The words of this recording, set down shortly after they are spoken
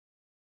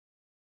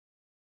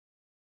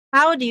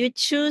How do you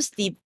choose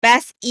the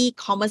best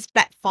e-commerce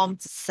platform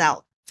to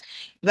sell?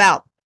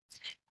 Well,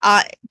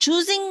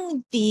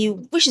 choosing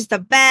which is the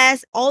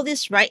best, all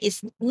this, right,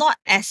 is not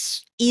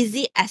as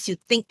easy as you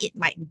think it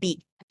might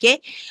be.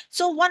 Okay.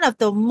 So one of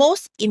the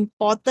most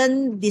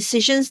important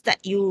decisions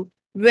that you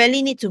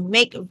really need to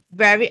make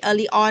very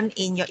early on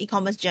in your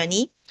e-commerce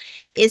journey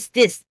is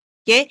this.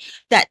 Okay.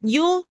 That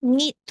you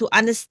need to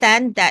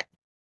understand that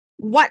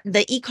what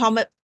the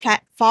e-commerce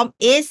platform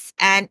is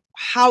and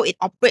how it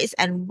operates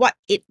and what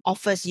it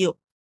offers you.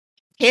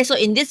 Okay, so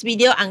in this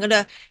video, I'm going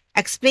to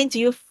explain to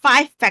you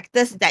 5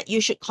 factors that you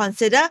should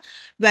consider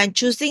when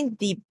choosing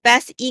the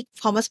best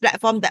e-commerce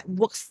platform that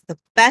works the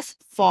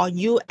best for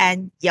you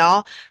and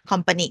your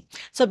company.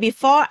 So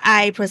before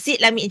I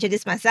proceed, let me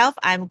introduce myself.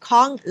 I'm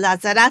Kong,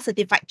 Lazada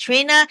certified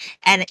trainer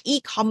and an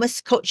e-commerce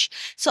coach.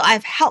 So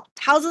I've helped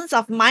thousands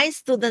of my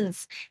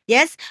students,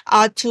 yes,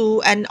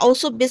 and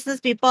also business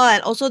people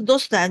and also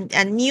those that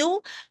are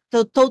new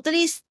to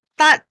totally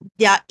start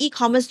their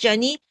e-commerce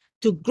journey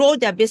to grow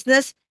their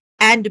business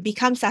and to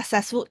become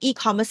successful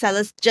e-commerce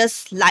sellers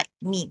just like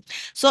me.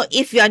 So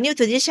if you are new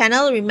to this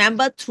channel,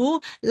 remember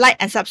to like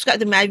and subscribe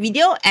to my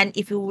video. And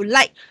if you would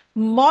like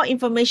more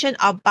information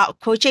about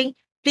coaching,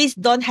 please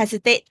don't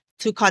hesitate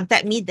to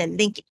contact me. The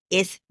link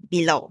is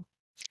below.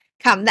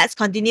 Come, let's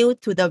continue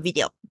to the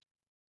video.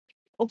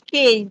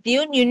 Okay,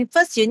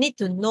 first you need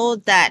to know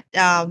that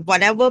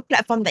whatever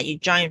platform that you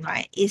join,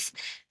 right, is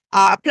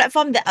a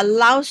platform that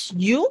allows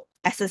you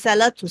as a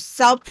seller to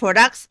sell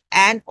products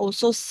and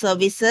also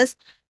services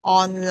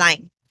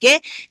online.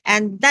 Okay,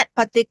 and that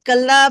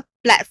particular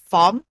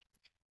platform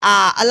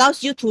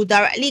allows you to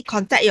directly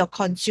contact your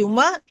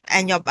consumer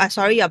and your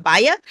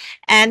buyer,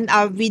 and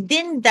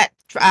within that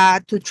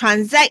to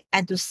transact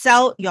and to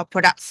sell your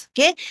products.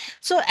 Okay,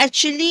 so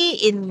actually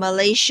in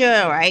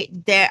Malaysia, right,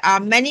 there are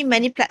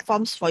many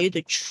platforms for you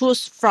to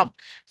choose from.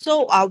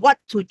 So what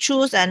to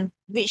choose and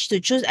which to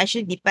choose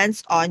actually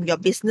depends on your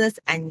business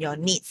and your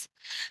needs.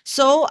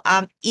 So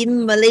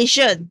in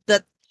Malaysia,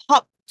 the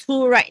top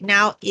two right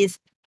now is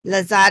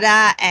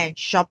Lazada and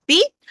Shopee.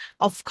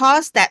 Of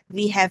course, that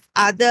we have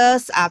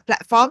others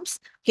platforms,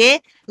 okay,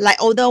 like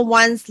older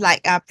ones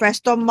like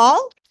Presto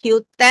Mall,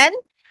 Q10,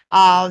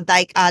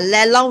 like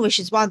Lelong, which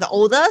is one of the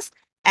oldest,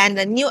 and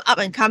the new up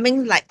and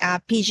coming like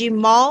PG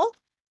Mall,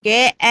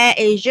 okay, Air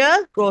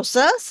Asia,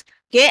 Grocers,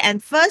 okay.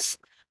 And first,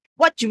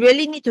 what you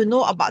really need to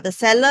know about the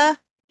seller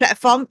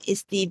platform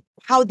is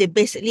how they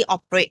basically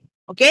operate.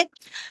 Okay,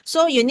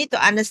 so you need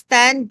to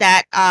understand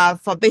that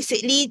for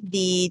basically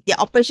the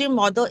operation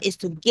model is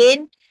to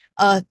gain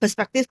a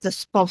perspective to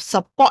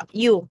support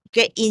you,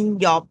 okay, in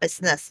your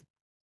business.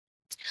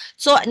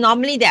 So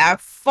normally there are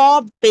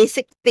 4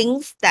 basic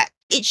things that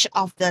each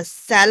of the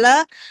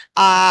seller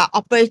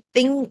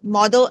operating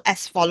model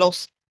as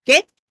follows.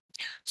 Okay,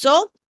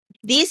 so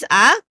these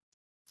are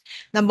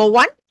number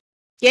 1.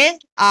 Okay,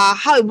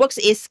 how it works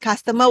is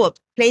customer will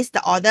place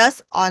the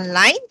orders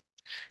online,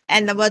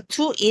 and number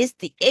 2 is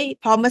the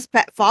e-commerce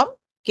platform,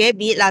 okay,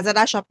 be it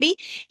Lazada, Shopee,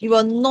 you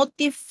will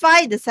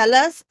notify the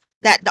sellers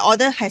that the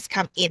order has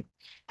come in.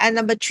 And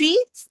number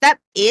 3 step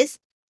is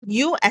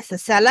you as a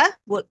seller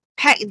would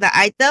pack the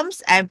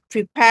items and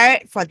prepare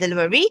it for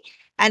delivery.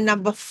 And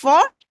number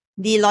 4,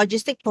 the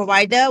logistic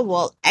provider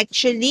will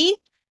actually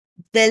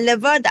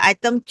deliver the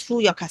item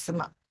to your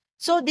customer.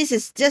 So this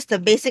is just the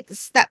basic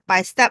step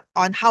by step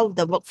on how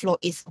the workflow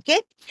is.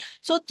 Okay,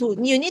 so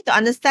you need to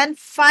understand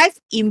 5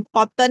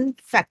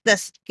 important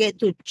factors, okay,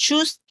 to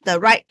choose the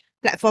right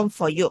platform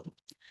for you.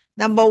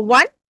 Number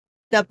 1,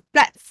 the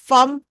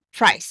platform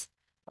price.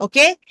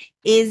 Okay,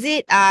 is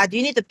it do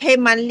you need to pay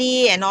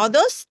monthly and all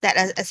those, that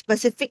are a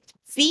specific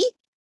fee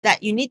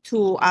that you need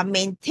to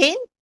maintain?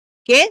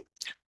 Okay,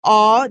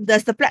 or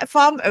does the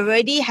platform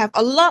already have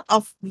a lot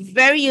of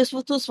very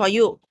useful tools for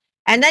you,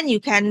 and then you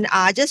can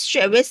just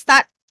straight away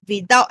start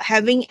without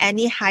having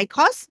any high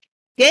costs?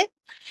 Okay,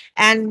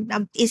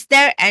 and is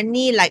there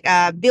any like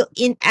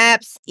built-in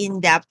apps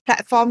in their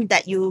platform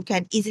that you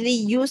can easily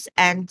use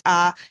and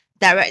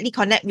directly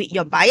connect with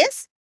your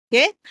buyers?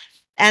 Okay,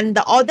 and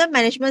the order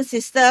management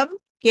system,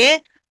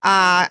 okay,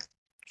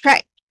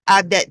 track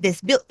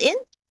that's built in.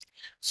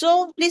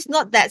 So please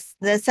note that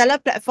the seller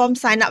platform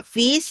sign up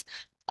fees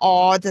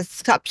or the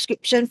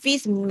subscription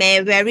fees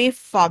may vary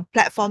from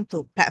platform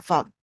to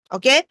platform.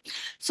 Okay,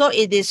 so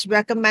it is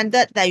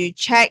recommended that you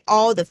check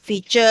all the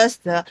features,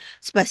 the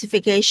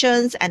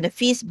specifications, and the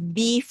fees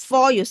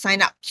before you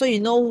sign up, so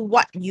you know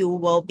what you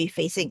will be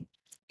facing.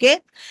 Okay,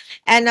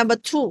 and number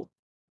 2,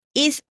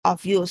 ease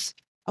of use.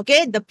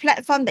 Okay, the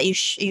platform that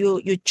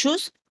you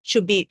choose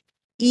should be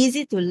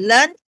easy to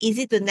learn,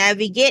 easy to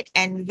navigate,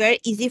 and very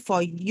easy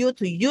for you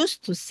to use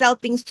to sell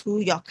things to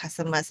your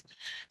customers.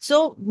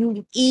 So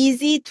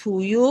easy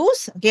to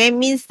use, okay,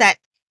 means that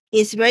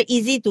it's very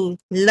easy to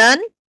learn,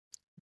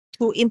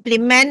 to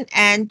implement,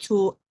 and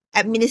to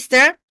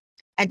administer,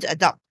 and to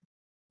adopt.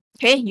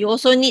 Okay, you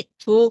also need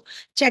to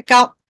check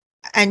out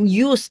and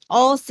use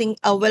all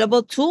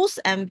available tools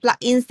and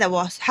plugins that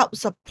will help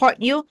support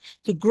you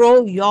to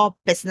grow your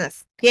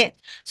business. Okay.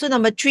 So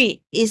number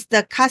 3 is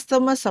the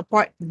customer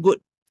support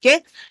good.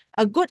 Okay.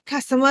 A good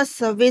customer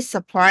service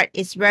support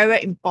is very,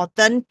 very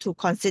important to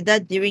consider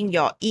during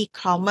your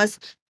e-commerce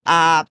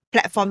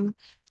platform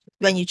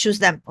when you choose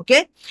them.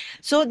 Okay.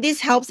 So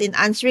this helps in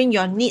answering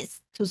your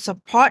needs to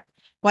support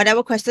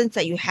whatever questions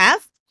that you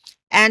have.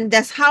 And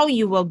that's how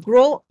you will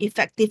grow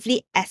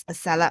effectively as a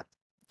seller.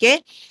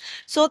 Okay.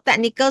 So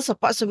technical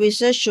support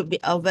services should be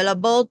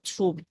available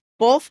to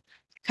both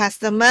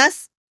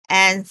customers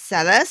and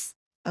sellers.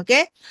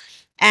 Okay.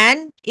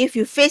 And if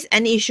you face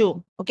any issue,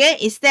 okay,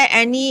 is there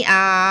any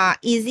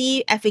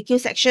easy FAQ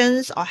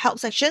sections or help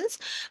sections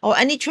or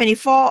any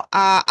 24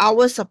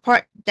 hour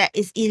support that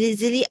is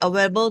easily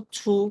available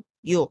to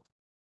you?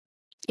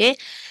 Okay,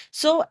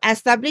 so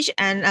establish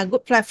and a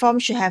good platform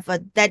should have a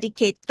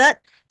dedicated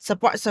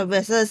support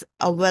services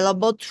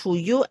available to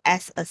you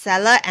as a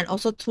seller and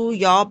also to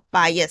your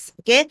buyers.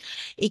 Okay,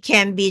 it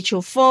can be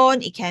through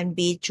phone, it can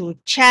be through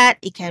chat,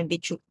 it can be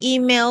through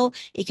email,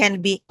 it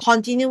can be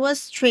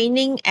continuous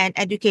training and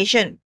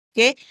education.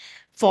 Okay,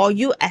 for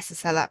you as a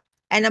seller.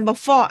 And number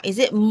 4, is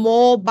it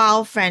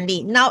mobile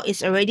friendly? Now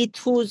it's already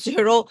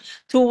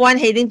 2021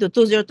 heading to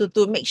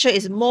 2022. Make sure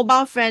it's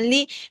mobile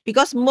friendly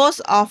because most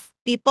of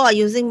people are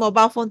using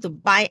mobile phone to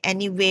buy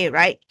anyway,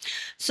 right?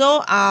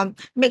 So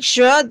make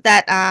sure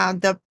that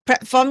the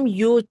platform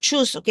you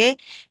choose, okay,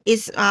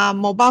 is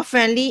mobile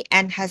friendly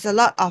and has a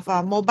lot of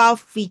mobile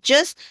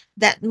features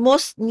that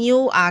most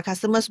new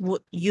customers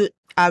would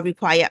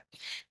require.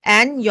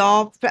 And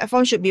your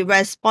platform should be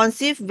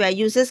responsive where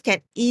users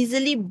can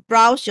easily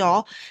browse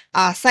your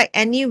site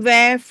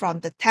anywhere from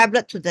the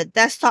tablet to the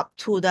desktop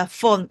to the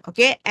phone,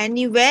 okay,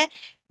 anywhere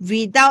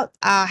without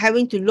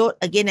having to load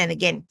again and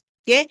again.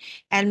 Okay,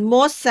 and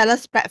most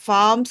sellers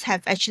platforms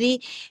have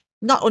actually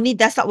not only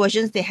desktop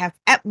versions, they have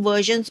app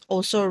versions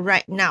also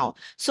right now.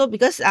 So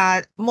because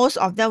most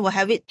of them will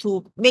have it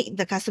to make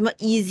the customer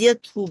easier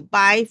to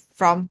buy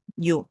from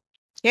you.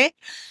 Okay,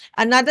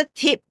 another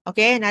tip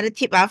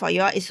for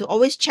you all is to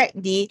always check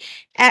the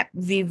app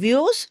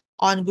reviews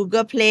on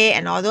Google Play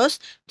and all those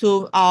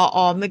to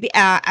or maybe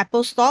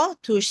Apple Store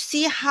to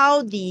see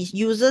how the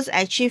users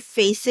actually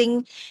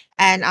facing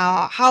and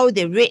how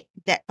they rate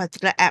that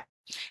particular app.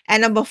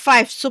 And number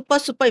 5, super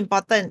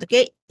important,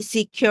 okay,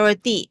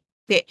 security.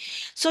 Okay,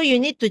 so you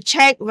need to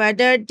check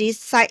whether this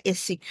site is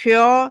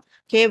secure,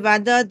 okay,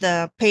 whether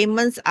the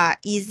payments are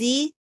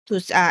easy to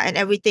and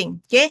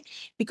everything, okay,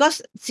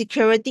 because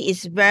security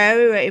is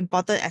very, very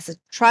important as a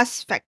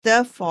trust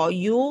factor for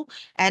you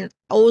and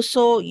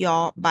also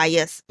your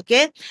buyers.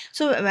 Okay,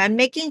 so when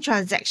making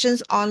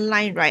transactions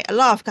online, right, a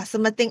lot of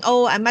customers think,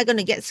 oh, am I going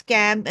to get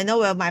scammed,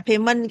 will my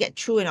payment get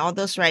through and all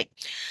those, right?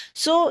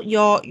 So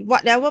your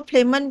whatever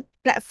payment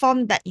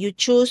platform that you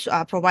choose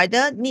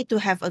provider need to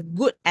have a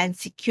good and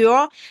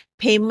secure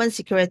payment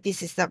security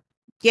system.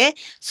 Okay,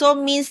 so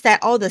means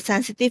that all the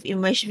sensitive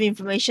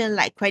information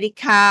like credit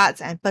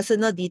cards and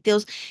personal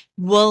details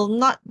will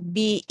not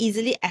be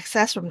easily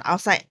accessed from the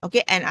outside,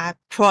 okay, and are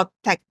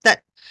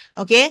protected.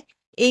 Okay,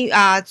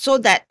 so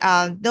that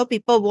no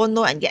people won't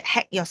know and get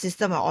hacked your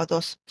system or all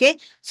those. Okay,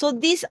 so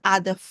these are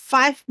the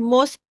 5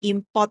 most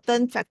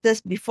important factors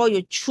before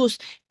you choose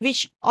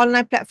which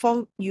online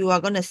platform you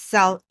are going to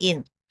sell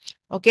in.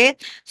 Okay,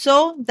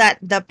 so that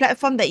the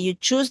platform that you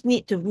choose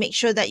need to make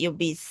sure that you'll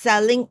be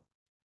selling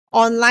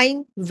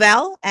online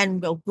well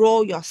and will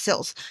grow your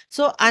sales.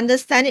 So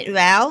understand it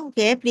well,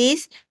 okay,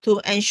 please,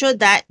 to ensure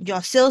that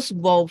your sales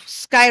will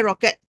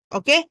skyrocket,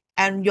 okay,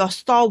 and your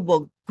store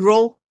will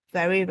grow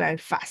very, very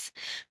fast.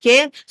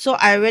 Okay, so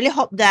I really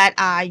hope that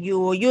you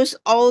will use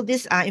all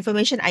this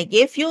information I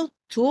gave you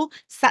to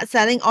start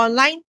selling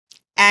online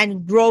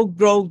and grow.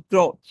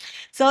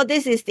 So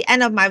this is the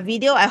end of my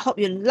video. I hope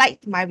you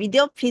liked my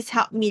video. Please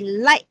help me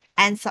like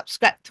and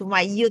subscribe to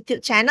my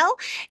YouTube channel.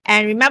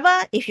 And remember,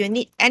 if you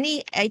need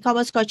any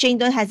e-commerce coaching,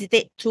 don't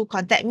hesitate to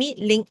contact me.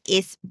 Link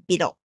is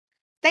below.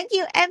 Thank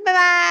you and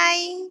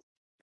bye-bye.